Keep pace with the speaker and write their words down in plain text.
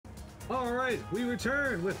Alright, we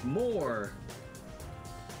return with more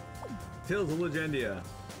Tales of Legendia.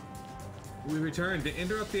 We return to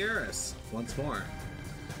interrupt the heiress once more.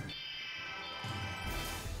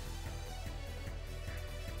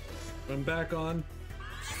 I'm back on.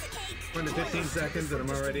 Under 15 seconds and I'm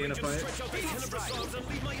already in a fight.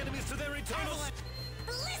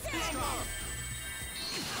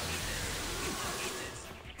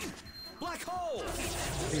 Black hole! I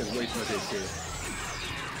think it's way too much HP.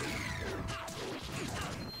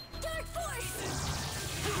 Dark force!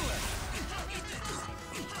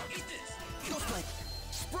 Ghost blade!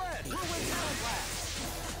 Spread! Whirlwind talon blast!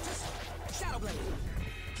 Shadow blade!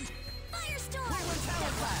 Firestorm! Whirlwind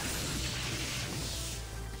talon blast!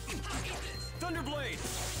 Thunderblade!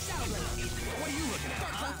 Shadow blade! What are you looking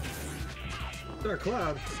at? Dark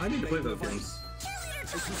Cloud? I need to play those games.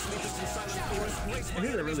 I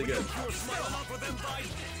hear they're really good.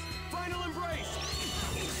 Final embrace!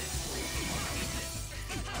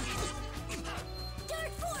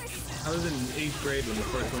 Dark force! I was in 8th grade when the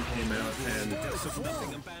first one came out, and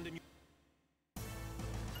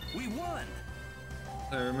we won!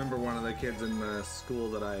 I remember one of the kids in the school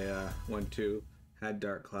that I went to had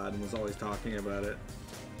Dark Cloud and was always talking about it.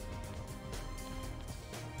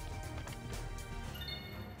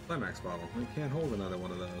 Climax bottle. We can't hold another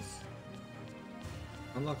one of those.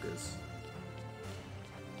 Unlockers.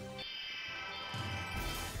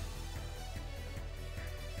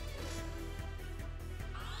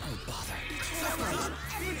 Oh, bother.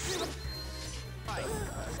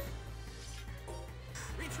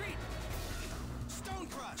 Retreat! Stone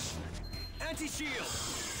crush! Anti-shield!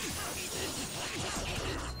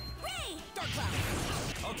 Ray! Dark cloud!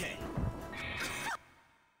 Okay.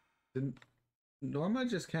 Didn't Norma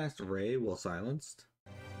just cast Ray while silenced?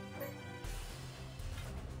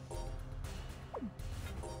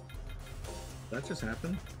 That just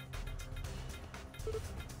happened?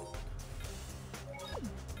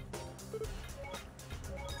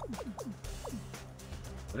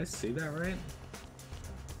 Did I see that right?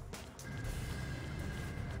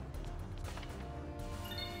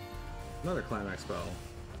 Another climax spell.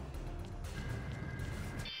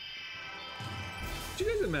 Could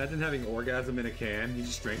you guys imagine having orgasm in a can? You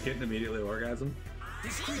just drink it and immediately orgasm?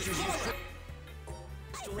 These creatures use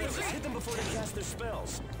hit them before they cast their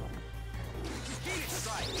spells. Beat it,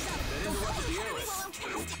 strike! That interrupted the heiress.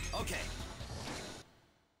 Okay.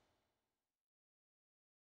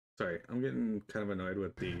 Sorry, I'm getting kind of annoyed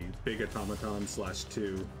with the big automaton /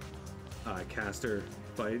 2 caster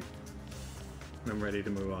fight. And I'm ready to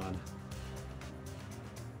move on.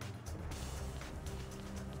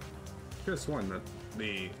 Could have sworn that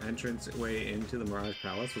the entrance way into the Mirage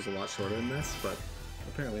Palace was a lot shorter than this, but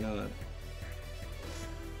apparently not.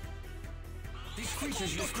 These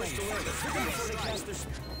creatures use crystal air before they cast their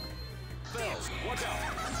spells. Watch out!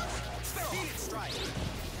 Beat it, strike!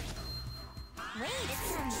 Wait,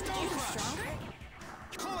 it's getting stronger?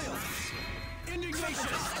 Coil! Indignation!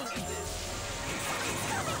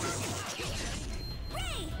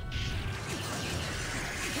 Ray!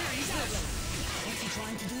 Here, he's got it! What's he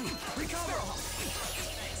trying to do? Recover!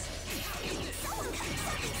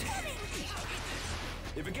 Something's coming!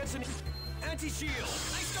 If it gets an anti-shield!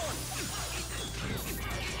 Ice storm!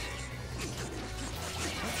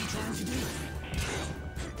 What's he trying to do?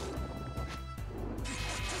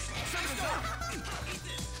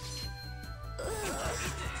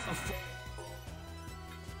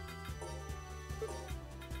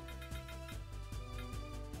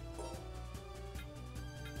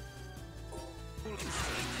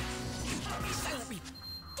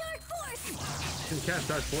 Dark force! She can cast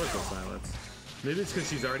Dark Force with silence. Maybe it's because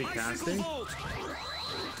she's already casting. Here,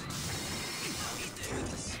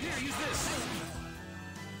 use this!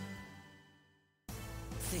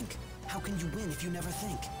 Think. How can you win if you never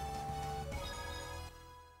think?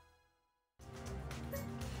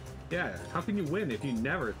 Yeah, how can you win if you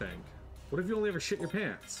never think? What if you only ever shit your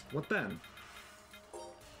pants? What then?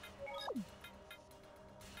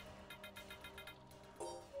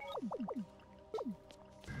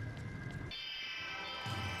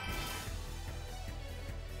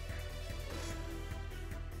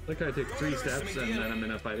 Like I take 3 steps and then I'm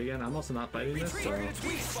in a fight again. I'm also not fighting this, so... Okay.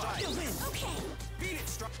 Beat it,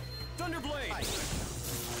 Thunderblade!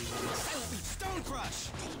 Stone crush!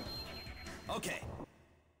 Okay.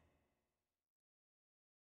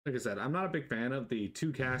 Like I said, I'm not a big fan of the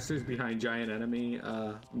 2 casters behind giant enemy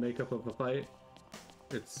makeup of a fight.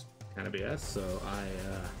 It's kind of BS, so I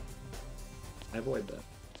avoid that.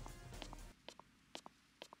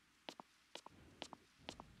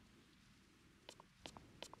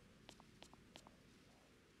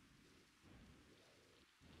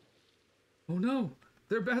 Oh no,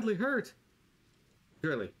 they're badly hurt.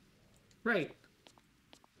 Shirley. Right.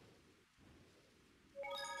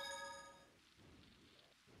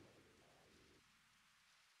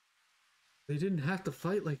 They didn't have to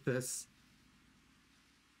fight like this.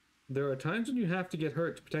 There are times when you have to get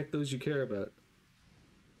hurt to protect those you care about.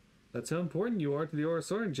 That's how important you are to the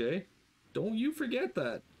Oresoren, Jay. Don't you forget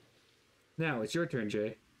that. Now, it's your turn,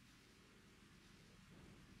 Jay.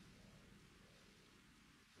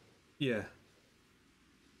 Yeah.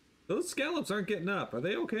 Those scallops aren't getting up. Are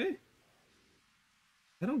they okay?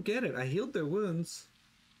 I don't get it. I healed their wounds.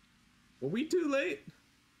 Were we too late?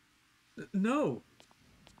 No.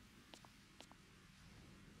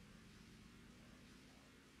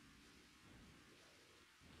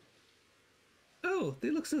 Oh, they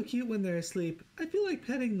look so cute when they're asleep. I feel like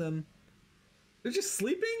petting them. They're just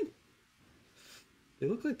sleeping? They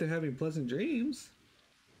look like they're having pleasant dreams.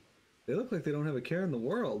 They look like they don't have a care in the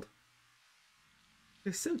world.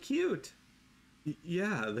 They're so cute.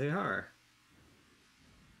 Yeah, they are.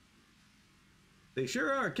 They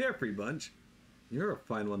sure are a carefree bunch. You're a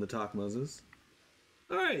fine one to talk, Moses.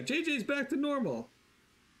 Alright, JJ's back to normal.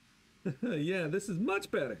 Yeah, this is much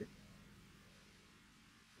better.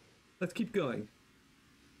 Let's keep going.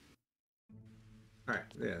 Alright,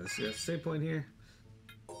 yeah, save point here.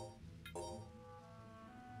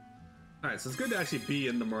 Alright, so it's good to actually be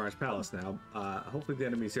in the Mirage Palace now. Hopefully the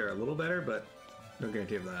enemies here are a little better, but no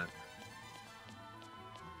guarantee of that.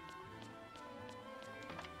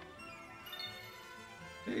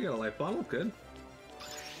 There you go, a life bottle, good.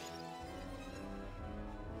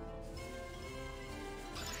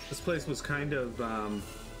 This place was kind of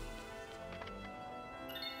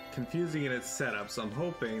confusing in its setup, so I'm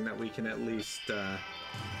hoping that we can at least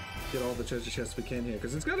get all the treasure chests we can here,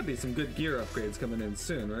 because there's got to be some good gear upgrades coming in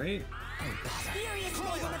soon, right? Furious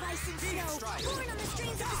wave of ice and snow, born on the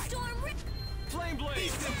streams of the storm. Flame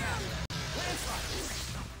blade!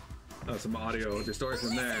 Oh, some audio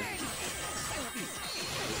distortion there.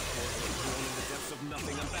 Of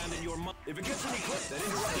nothing, abandon your mind. If it gets any close, that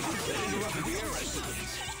interrupted the Eris.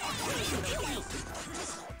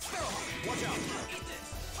 Watch out!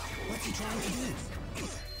 What's he trying to do?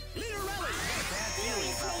 Leader Rally! Bad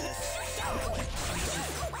feeling about this.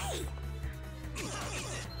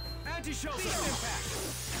 Anti-shell impact!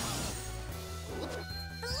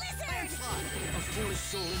 Blizzard! A foolish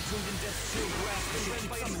soul entombed in death's chill grasp and rent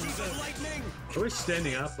by a deep of lightning! I wish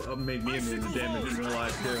standing up made me immune to damage in real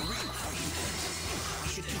life too.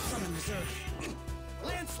 Should keep some in reserve.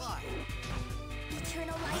 Landslide!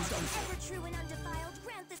 Eternal light, ever true and undefiled,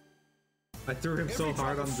 grant this. I threw him so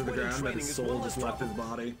hard onto the ground that his soul just left his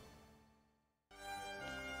body.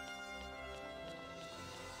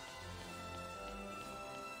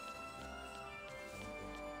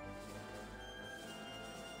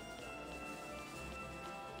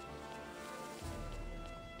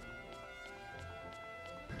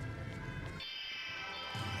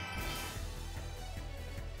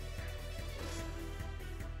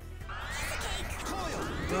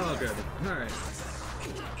 Oh, good. Alright.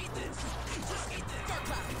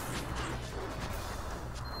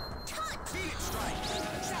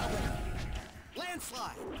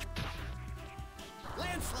 Landslide!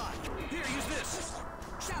 Landslide! Here, use this!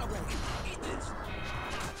 Shadow Blade! Eat this!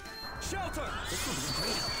 Shelter! This will be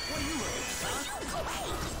great. What do you mean? Huh?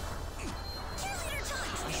 Cheerleader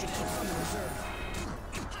touch! I should keep some in reserve.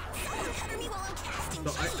 Someone cover me while I'm casting.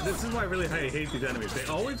 So this is why I really hate these enemies. They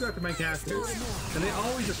always go after my casters, and they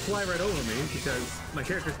always just fly right over me because my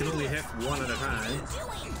characters can only hit one at a time.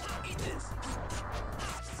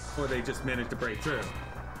 Or they just manage to break through.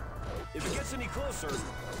 If it gets any closer,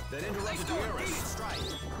 then interrupt the Eris. Strike.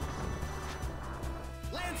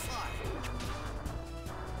 Landslide.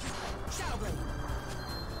 Shadow Blade.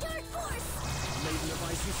 Dark Force! Maiden of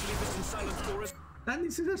Ice, who sleepeth in silent forest. That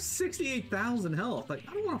needs to have 68,000 health. Like,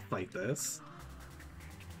 I don't want to fight this.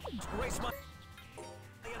 Race my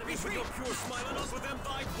enemies with your pure smile and us with them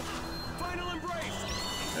thy final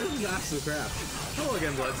embrace. This is absolute crap. Hello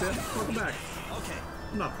again, Bloodset. Welcome back. Okay.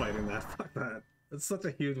 I'm not fighting that. Fuck that. It's such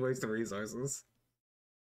a huge waste of resources.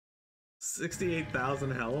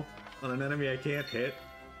 68,000 health on an enemy I can't hit.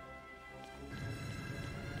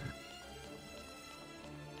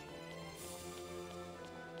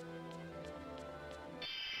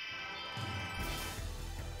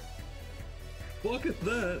 Look at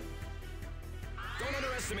that. Don't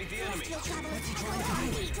underestimate the enemy. Celestial traveler, allow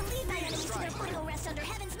me to lead my enemies to their final rest under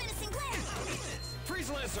heaven's menacing glare. Freeze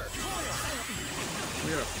Lancer.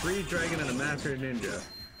 We are a free dragon and a master ninja.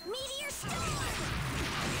 Meteor storm!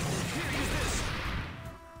 Here, use this.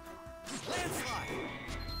 Landslide.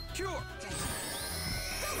 Cure.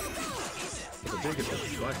 Go, go, go! It's a big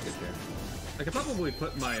bucket here. I could probably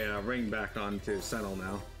put my ring back onto Sentinel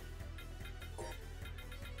now.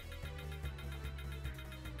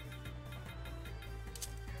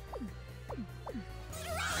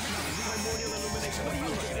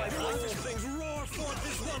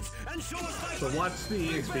 So watch the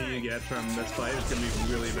EXP you get from this fight. It's gonna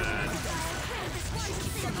be really bad.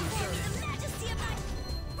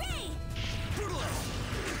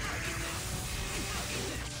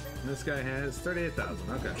 This guy has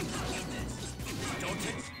 38,000. Okay.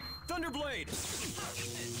 Thunderblade.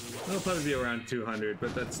 It'll probably be around 200,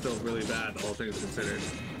 but that's still really bad, all things considered.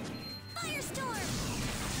 Firestorm!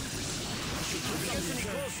 Get any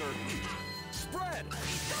closer. Spread. Go!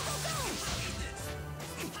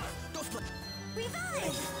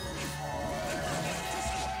 Revive!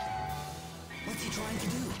 What's he trying to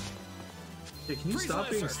do? Hey, can you stop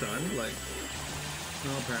being stunned? Like,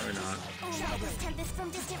 no, apparently not. Shadowless Tempest from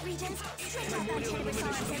distant regions. Straight up on Oresoren and east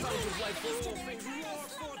to their eternal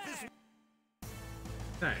slumber.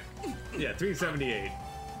 Alright. Yeah, 378.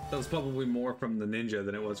 That was probably more from the ninja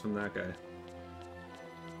than it was from that guy.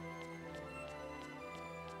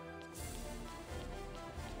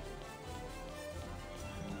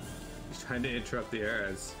 He's trying to interrupt the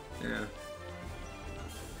eras. Yeah.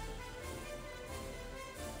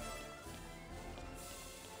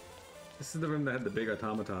 This is the room that had the big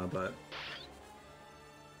automata, but...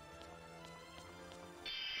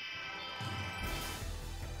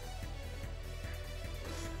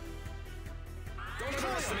 Don't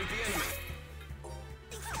underestimate the enemy.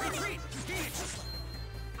 Retreat! Engage!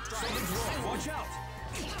 Something's wrong. Watch out!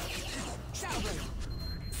 Shadowblade!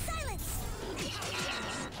 Silence!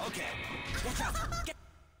 Okay. Watch out! Get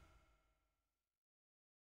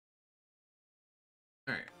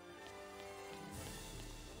Alright.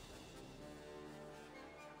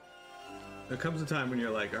 There comes a time when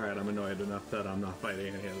you're like, alright, I'm annoyed enough that I'm not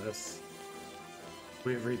fighting any of this.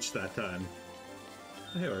 We've reached that time.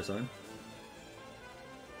 Hey, Oresoren.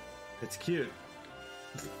 It's cute.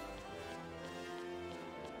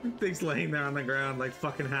 Thing's laying there on the ground like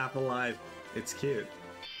fucking half alive. It's cute.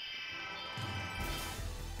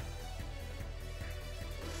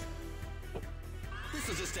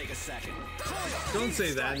 This'll just take a second. Don't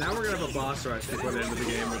say that. Now we're gonna have a boss rush before the end of the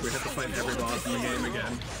game where we have to fight every boss in the game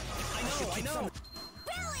again. I know.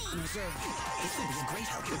 Really? This will be a great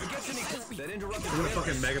help. If it gets any closer, that interrupted We're gonna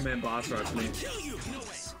fucking Mega Man boss rush me.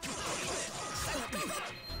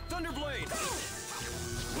 Thunderblade!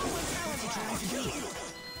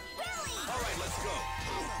 Alright, let's go.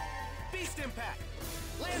 Beast Impact!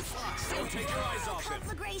 Landslide! Don't take your eyes off him!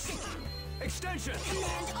 Conflagration! Extension!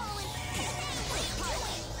 Command all in...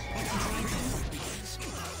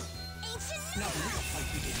 Ancient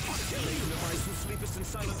Shirley, you memorize who sleepest in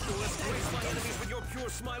silent forest, raise my enemies with your pure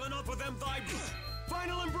smile and offer them thy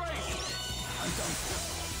final embrace!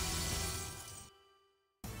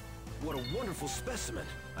 What a wonderful specimen.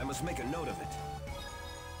 I must make a note of it.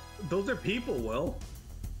 Those are people, Will.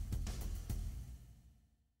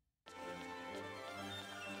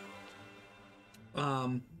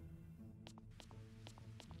 I'm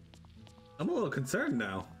a little concerned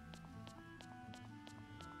now.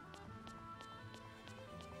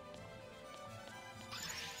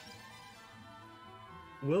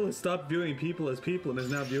 Will has stopped viewing people as people and is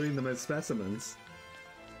now viewing them as specimens.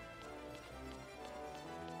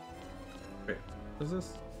 Wait, is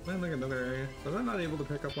this? Am I in like another area? Was I not able to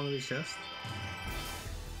pick up one of these chests?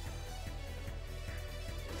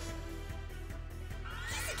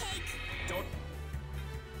 Don't...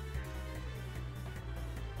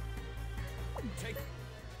 Take...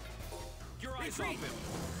 your eyes off him!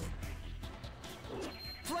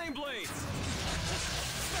 Flame blades!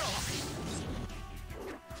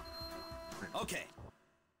 Okay.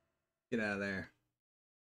 Get out of there.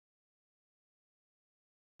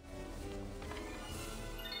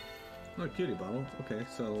 Oh, cutie bottle. Okay,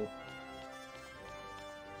 so...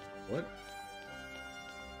 What?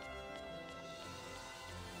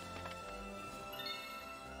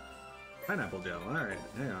 Pineapple gel. Alright,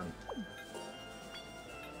 hang on.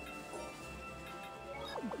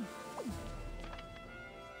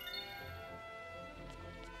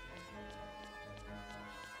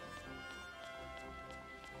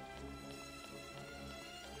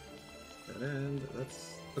 And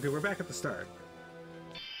that's... Okay, we're back at the start.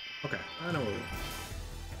 Okay, I know where we are.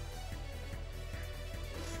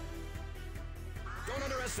 Don't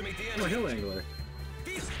underestimate the Oh, enemy. hill angler.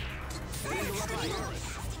 Here,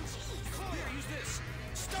 use this.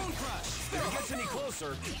 Stone crush. If it gets any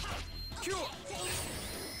closer. Cure.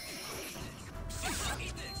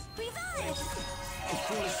 Revive! The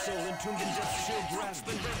foolish soul entombed in death's chill grasp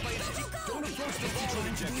and read by its teeth. Don't approach the ball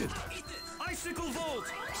injected. Icicle Volt!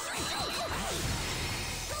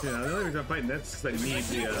 Yeah, the only reason I'm fighting that's because I need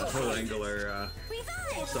the whole angular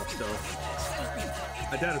stuff still.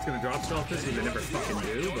 I doubt it's gonna drop stealth this, because they never fucking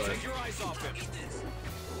do, but... Take your eyes off him.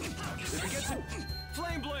 If he gets it,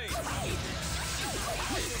 Flame Blade!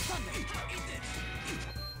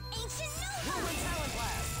 Ancient Nova! Whirlwind Talon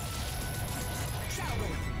Blast!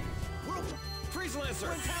 Freeze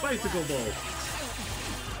Lancer! Bicycle Bolt!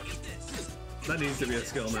 That needs to be a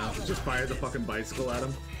skill now. Just fire the fucking bicycle at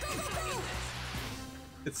him.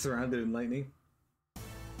 It's surrounded in lightning.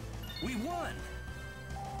 We won!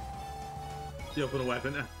 You open a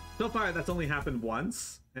weapon. So far, that's only happened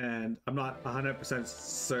once, and I'm not 100%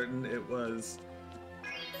 certain it was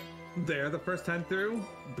there the first time through,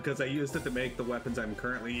 because I used it to make the weapons I'm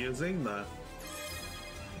currently using.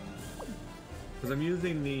 Because I'm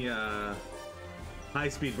using the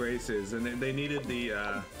high-speed braces, and they needed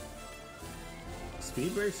the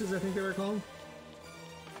speed braces, I think they were called.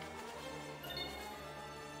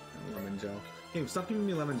 Lemon gel. Game, stop giving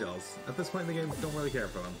me lemon gels. At this point in the game, don't really care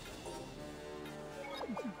for them.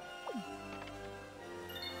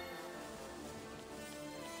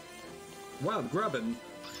 Wild grubbin.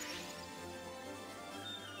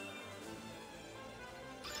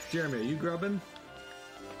 Jeremy, are you grubbin?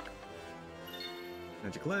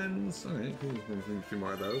 Magic lens. Okay, a few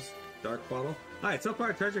more of those. Dark bottle. Alright, so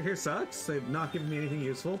far treasure here sucks. They've not given me anything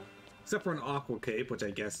useful. Except for an aqua cape, which I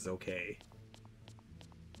guess is okay.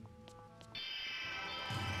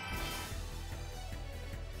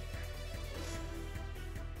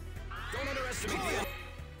 Don't underestimate the...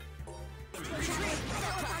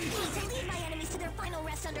 To lead my enemies to their final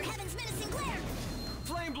rest under heaven's menacing glare!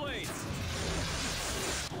 Flame Blades!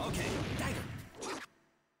 Okay, dagger.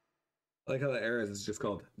 I like how the arrows is just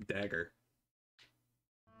called dagger.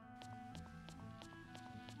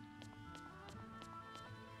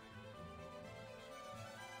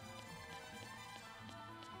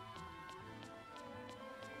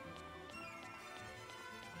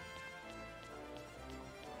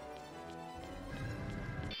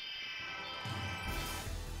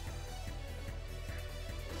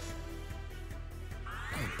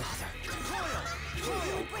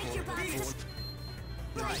 Break your body!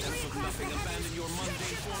 Nothing abandon your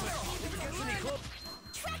mundane form. If it gets any closer,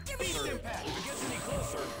 Tractor Beast beam! Impact. If it gets any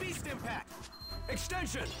closer, Beast Impact.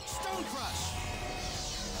 Extension, Stone Crush.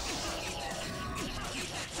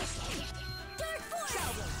 Dark force!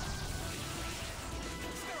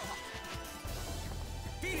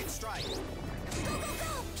 Beat it, Strike. Go, go,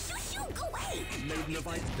 go! Shoo, shoo, go away! Maiden of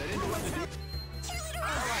Ice that interrupted. Cheerleader All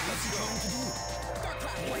right, on! let's go. Dark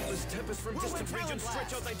cloud! Weightless tempest from distant regions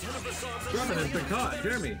stretch out thy tenebrous arms. Grubbin has been caught.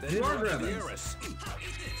 Jeremy, you are Grubbin. Dark force!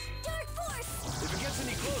 If it gets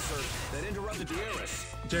any closer, that interrupted the Eris.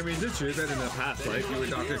 Jeremy, is it true that in a past life you were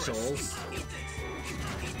Dr. Scholes?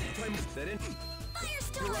 That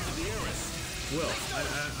Firestorm! interrupted the Eris. Will,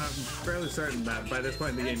 I'm fairly certain that by this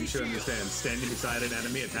point in the game you should understand standing beside an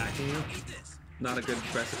enemy attacking you, not a good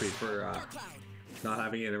recipe for not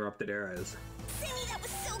having interrupted eras. Sammy, that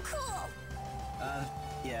was so cool!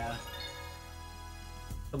 Yeah.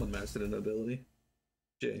 Someone mastered an ability.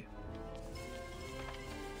 Jay.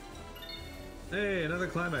 Hey, another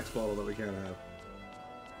climax bottle that we can't have.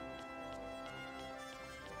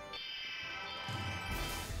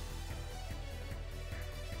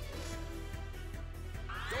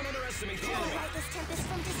 Don't underestimate the I'll enemy. ride this tempest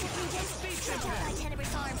from distant regions, stretch out my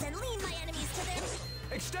tenebrous arms and lead my enemies to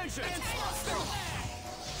their... Extension.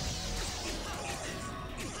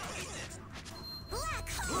 Black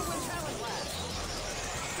hole! Whirlwind Talon Blast.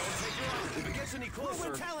 Don't take your eyes. If it gets any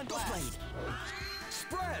closer, Whirlwind Talon Blast.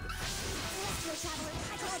 Spread. Celestial traveler,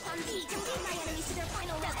 I call upon thee to lead my enemies to their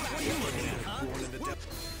final rest. Born in the depth.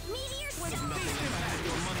 Meteor Nothing stone! abandon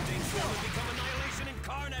your mundane form and become annihilation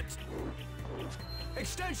incarnate.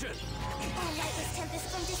 Extension. I'll ride this tempest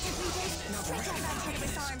from distant regions, stretch out my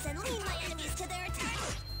tenebrous arms and lead my enemies to their attack.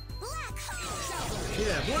 Black hole!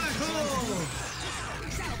 Yeah, black hole!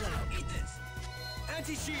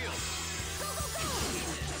 Anti-shield. Go, go, go!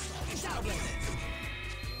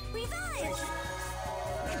 Revive!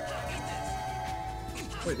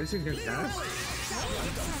 Wait, this thing can cast?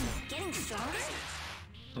 Getting stronger?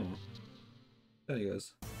 Oh. There he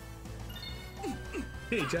goes.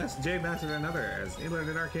 Hey, Jay mastered another as he learned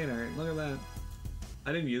an arcane art. Look at that.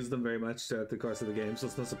 I didn't use them very much throughout the course of the game, so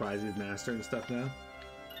it's no surprise he's mastering stuff now.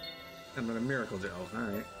 And then a miracle gel.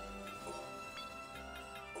 Alright.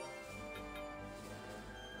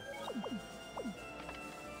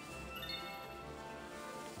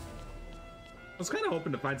 was kind of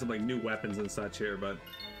hoping to find some like new weapons and such here, but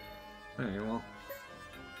alright, well.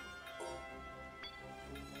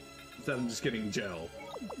 Instead I'm just getting gel.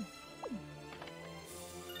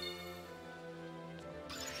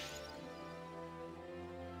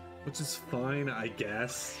 Which is fine, I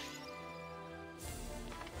guess.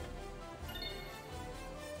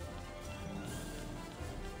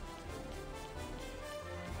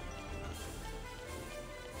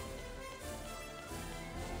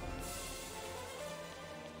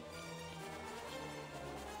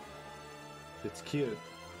 It's cute.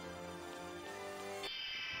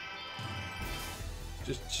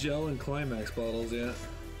 Just gel and climax bottles, yeah.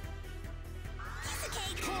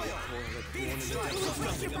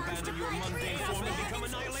 Abandon your mundane form and become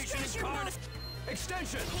annihilation incarnate.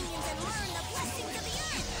 Extension. Opinions and learn the blessings of the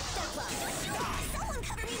earth. Dark Cloud. Someone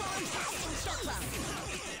cover me while I'm casting Dark Cloud.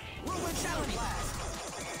 Whirlwind Talon Blast.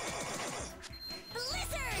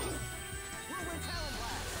 Blizzard. Whirlwind Talon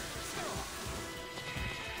Blast.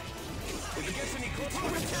 If it gets any closer,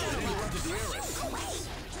 Whirlwind Talon Blast. Away.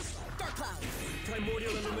 Dark Cloud.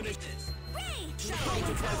 Primordial illumination. Ray.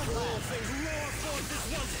 Shadow Blast. All things roar forth this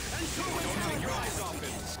once, and so don't take your eyes off it.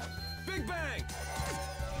 Big Bang.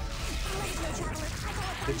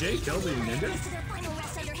 Did Jay kill the ninja?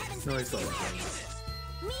 No, he still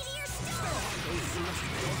Meteor Storm!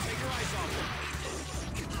 Don't take your eyes off it.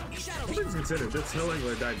 All things considered, this hill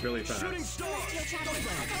angler died really fast. Shooting Star.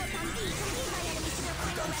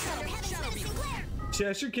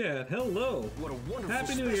 Cheshire Cat, hello. What a wonderful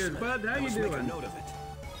Happy New Year, specimen. bud. How you Must make a doing? note of it.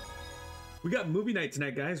 We got movie night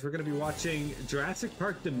tonight, guys. We're gonna be watching Jurassic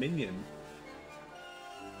Park Dominion.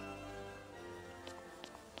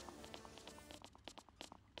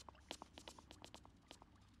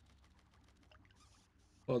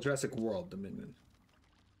 Well, Jurassic World Dominion.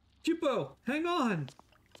 Chupo, hang on!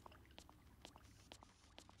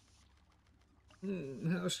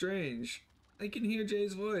 How strange. I can hear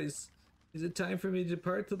Jay's voice. Is it time for me to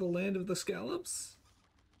depart to the land of the scallops?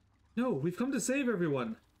 No, we've come to save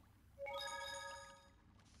everyone.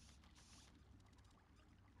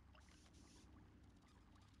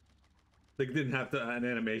 They didn't have an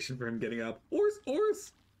animation for him getting up.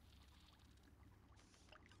 Ors!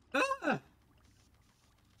 Ah!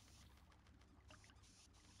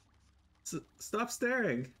 Stop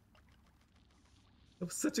staring. That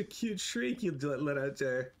was such a cute shriek you let out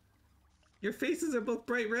there. Your faces are both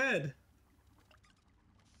bright red.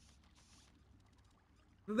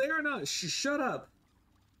 They are not. Shut up.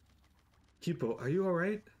 Kipo, are you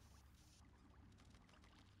alright?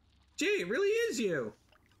 Gee, it really is you.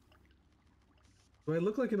 Do I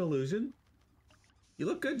look like an illusion? You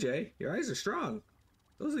look good, Jay. Your eyes are strong.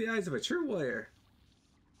 Those are the eyes of a true warrior.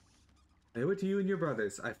 I owe it to you and your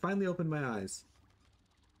brothers. I finally opened my eyes.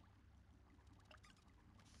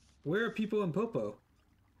 Where are Pipo and Popo?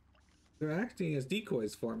 They're acting as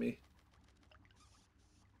decoys for me.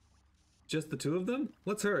 Just the two of them?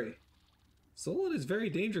 Let's hurry. Solon is very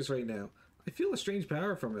dangerous right now. I feel a strange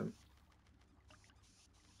power from him.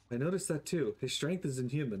 I noticed that too. His strength is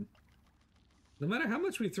inhuman. No matter how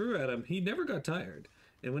much we threw at him, he never got tired.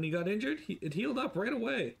 And when he got injured, it healed up right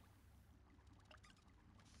away.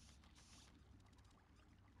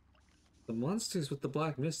 The monsters with the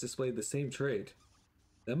black mist displayed the same trait.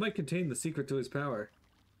 That might contain the secret to his power.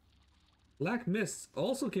 Black mist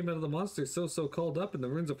also came out of the monsters so called up in the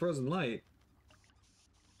runes of frozen light.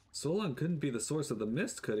 Solon couldn't be the source of the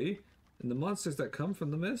mist, could he? And the monsters that come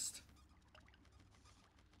from the mist?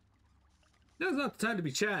 Now's not the time to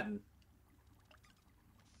be chatting.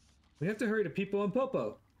 We have to hurry to Pipo and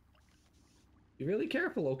Popo. Be really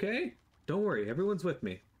careful, okay? Don't worry, everyone's with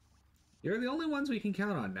me. You're the only ones we can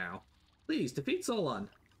count on now. Please, defeat Solon.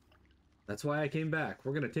 That's why I came back.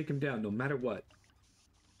 We're gonna take him down no matter what.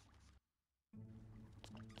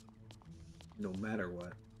 No matter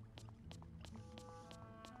what.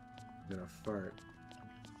 I'm gonna fart.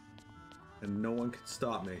 And no one can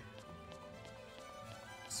stop me.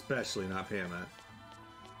 Especially not Pamela.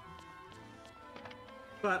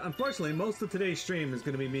 But unfortunately, most of today's stream is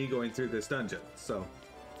gonna be me going through this dungeon, so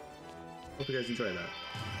hope you guys enjoy that.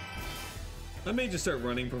 I may just start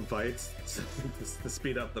running from fights to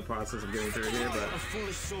speed up the process of getting through here, but... A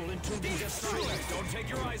foolish soul entombed in death's silence. Don't take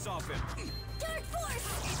your eyes off him. Dark Force!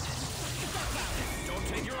 Don't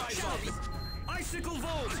take your eyes off him. Icicle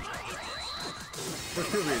Volt! For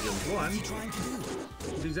two reasons.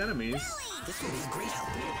 One, these enemies This will be great help.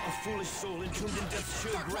 A foolish soul entombed in death's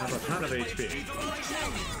chill grasp. have a ton of HP. What are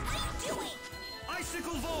you doing?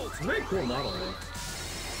 Icicle Volt! It's a very cool model, though.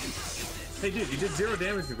 Hey dude, you did 0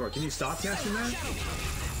 damage before. Can you stop casting that?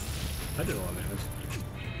 I did a lot of damage.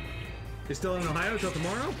 You're still in Ohio till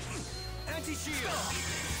tomorrow? Anti-shield.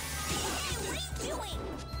 Hey, what are you doing?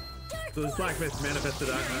 Dark So this black mist manifests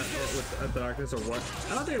with darkness or warp.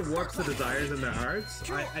 I don't think it warps the desires in their hearts.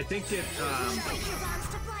 I think it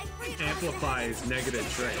amplifies negative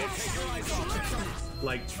traits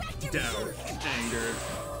like doubt, anger,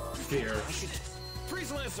 fear.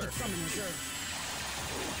 Freeze Lancer.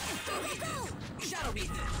 Go, go, go! Shadow Beat.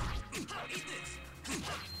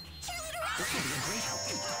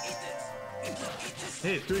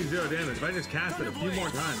 Hey, it's doing 0 damage. If I just cast it a few more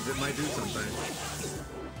times, it might do something.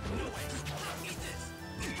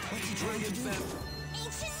 Dragon Theft.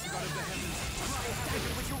 Ancient God of the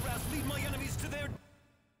heavens. With your wrath, lead my enemies to their...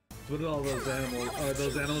 What did all those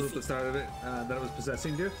animals at the start of it that it was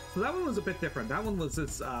possessing do? So that one was a bit different. That one was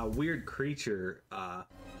this weird creature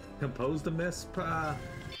composed of mist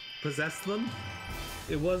possessed them.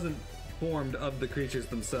 It wasn't formed of the creatures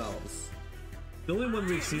themselves. The only one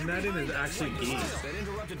we've seen that in is actually geese. That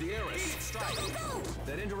interrupted the Eris.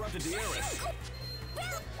 That interrupted the Eris.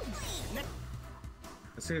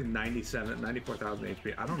 This thing is 94,000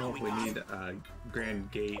 HP. I don't know if we need Grand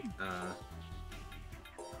Gate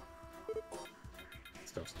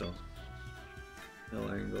stuff still. No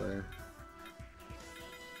angler.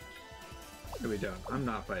 No, we don't. I'm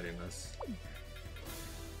not fighting this.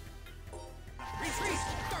 Retreat!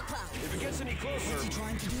 Dark Cloud! If it gets any closer... What's he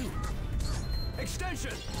trying to do?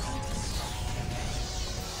 Extension!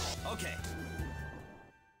 Okay.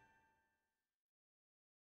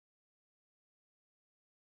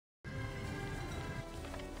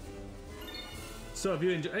 So have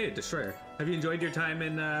you enjoyed... Hey, Destroyer. Have you enjoyed your time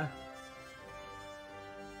in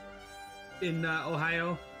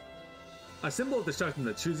Ohio? A symbol of destruction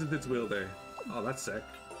that chooses its wielder. Oh, that's sick.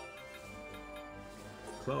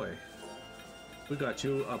 Chloe. We got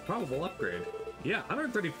you a probable upgrade. Yeah,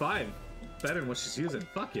 135. Better than what she's using.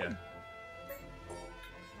 Fuck yeah.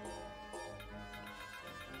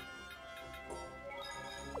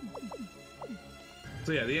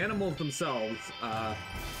 So yeah, the animals themselves,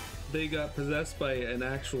 they got possessed by an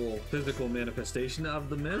actual physical manifestation of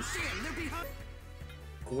the mist.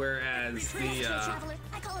 Whereas the, Traveler,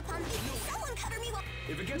 I call upon thee. Someone cover me while...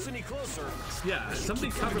 If it gets any closer... yeah, somebody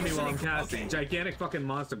cover me while I'm casting. Gigantic fucking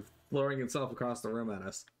monster throwing itself across the room at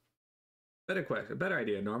us. Better question, better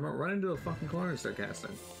idea, Norma. Run into a fucking corner and start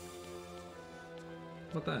casting.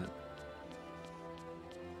 What that?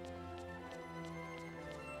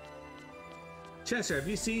 Chester, have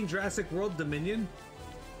you seen Jurassic World Dominion?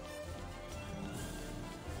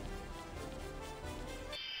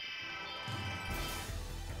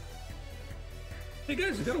 Hey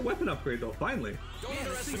guys, we got a weapon upgrade though, finally. Don't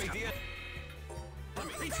underestimate the...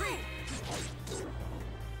 Retreat!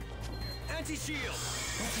 Anti-shield!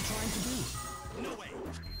 What's he trying to do? No way!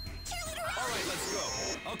 Alright, let's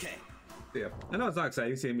go. Okay. Yeah, I know it's not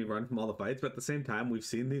exciting seeing me run from all the fights, but at the same time, we've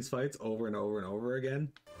seen these fights over and over and over again.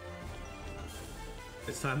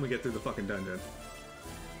 It's time we get through the fucking dungeon.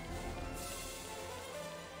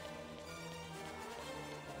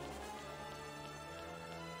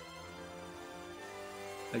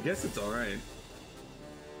 I guess it's alright.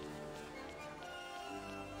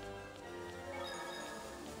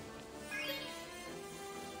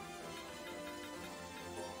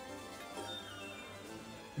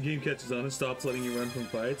 The game catches on and stops letting you run from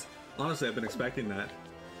fights. Honestly, I've been expecting that.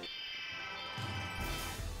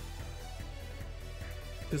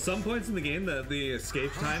 To some points in the game, the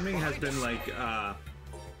escape timing has been like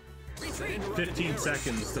 15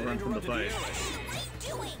 seconds to run from the fight.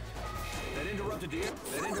 That interrupted the...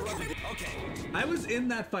 Okay. I was in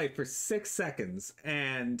that fight for 6 seconds,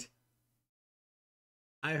 and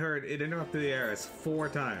I heard it interrupted the Eris 4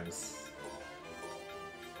 times.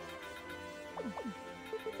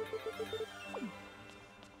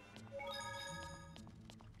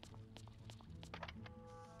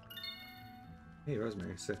 Hey,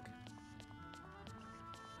 Rosemary, sick.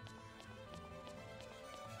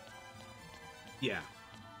 Yeah.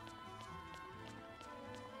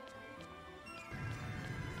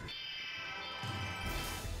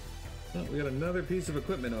 Oh, we got another piece of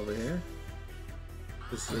equipment over here.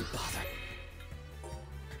 This is Bother.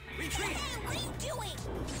 Retreat! Hey, what are you doing?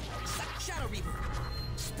 Shadow Reaper!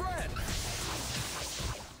 Spread!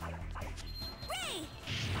 Ray!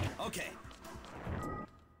 Okay.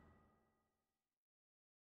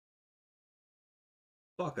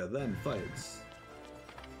 fuck of them fights.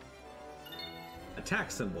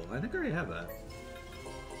 Attack symbol. I think I already have that.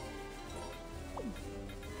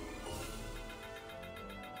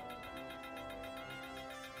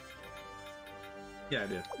 Yeah, I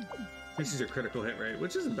do. Increases your critical hit rate,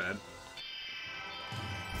 which isn't bad.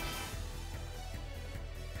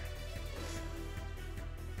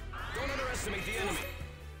 Don't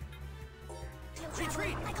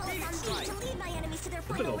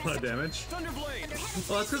a lot of damage. Thunderblade.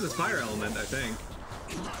 Well, that's because it's fire element, I think.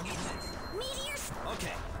 Meteors.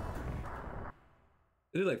 Okay.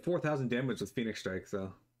 It did like 4,000 damage with Phoenix Strike,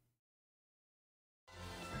 so.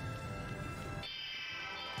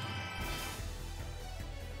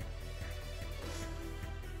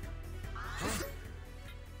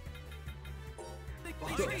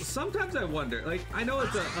 So sometimes I wonder, like, I know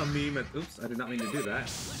it's a meme at, oops, I did not mean to do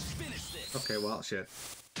that. Okay, well, shit.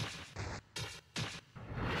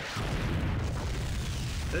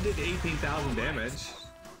 That did 18,000 damage.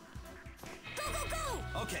 Go, go,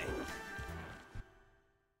 go. Okay.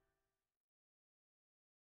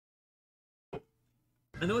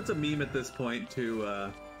 I know it's a meme at this point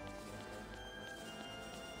to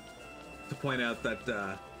point out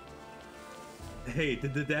that, hey,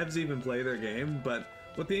 did the devs even play their game? But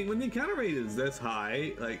when the encounter rate is this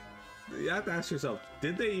high, like, you have to ask yourself,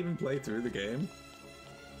 did they even play through the game?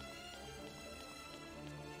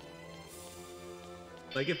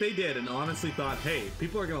 Like, if they did and honestly thought, hey,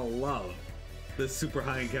 people are gonna love this super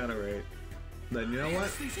high encounter rate, then you know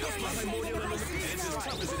what?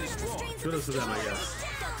 Kudos to them, I guess.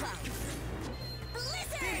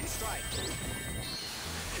 Blizzard strike.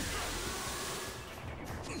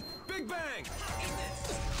 Big bang.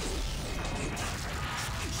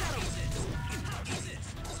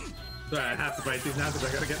 Sorry, I have to fight these now because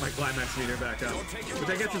I gotta get my climax meter back up. Which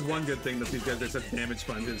I guess is one good thing that these guys are such damage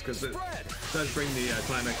sponges, because it does bring the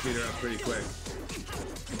climax meter up pretty quick.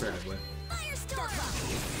 Comparatively.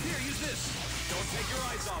 Here, use this. Don't take your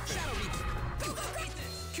eyes off it.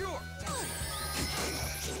 Cure.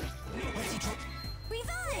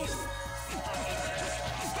 Revive.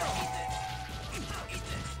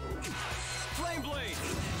 Flame blade.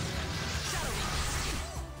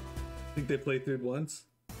 Think they played through it once?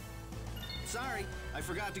 Sorry, I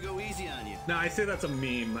forgot to go easy on you. Now, I say that's a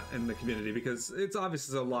meme in the community because it's obvious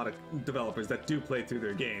there's a lot of developers that do play through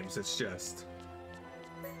their games. It's just...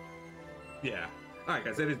 yeah. Alright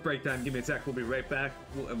guys, it is break time. Give me a sec. We'll be right back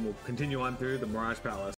and we'll continue on through the Mirage Palace.